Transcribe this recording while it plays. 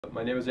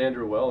My name is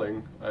Andrew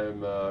Welling.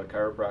 I'm a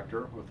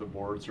chiropractor with a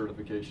board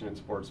certification in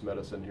sports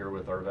medicine here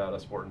with Arvada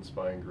Sport and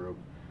Spine Group.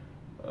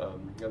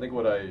 I think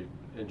what I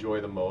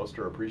enjoy the most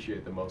or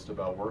appreciate the most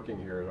about working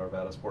here at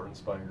Arvada Sport and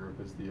Spine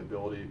Group is the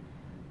ability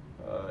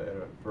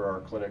for our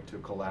clinic to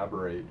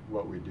collaborate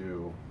what we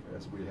do,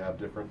 as we have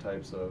different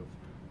types of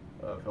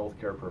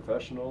healthcare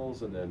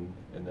professionals and then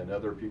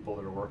other people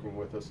that are working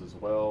with us as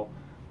well.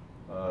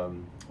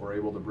 We're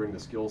able to bring the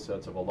skill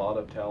sets of a lot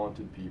of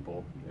talented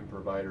people and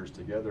providers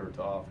together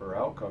to offer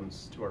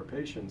outcomes to our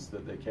patients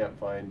that they can't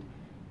find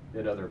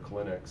in other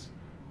clinics.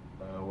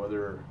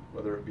 Whether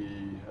it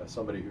be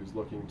somebody who's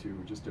looking to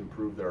just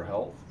improve their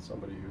health,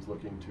 somebody who's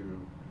looking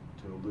to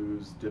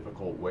lose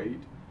difficult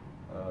weight,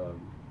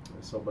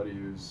 somebody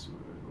who's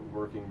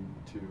working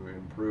to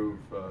improve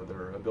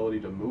their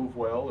ability to move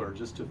well or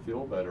just to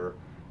feel better.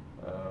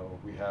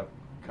 We have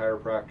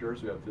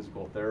chiropractors, we have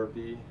physical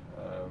therapy,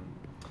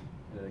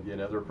 and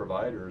again other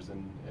providers,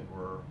 and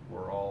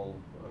we're all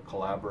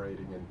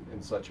collaborating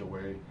in such a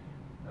way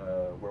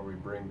where we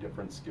bring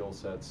different skill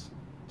sets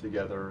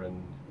together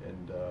and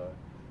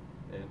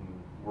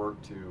work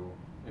to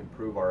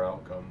improve our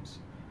outcomes.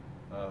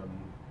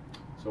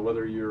 So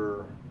whether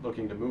you're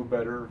looking to move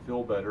better,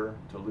 feel better,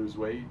 to lose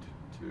weight,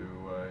 to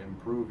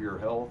improve your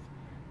health,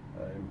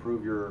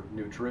 improve your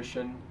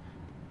nutrition,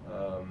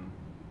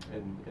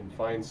 and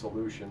find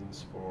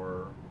solutions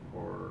for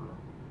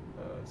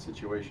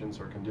situations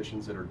or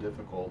conditions that are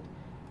difficult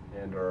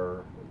and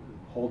are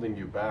holding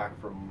you back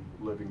from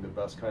living the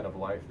best kind of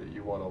life that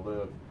you want to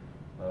live,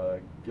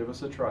 give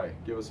us a try.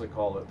 Give us a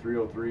call at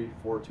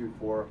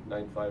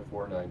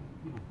 303-424-9549.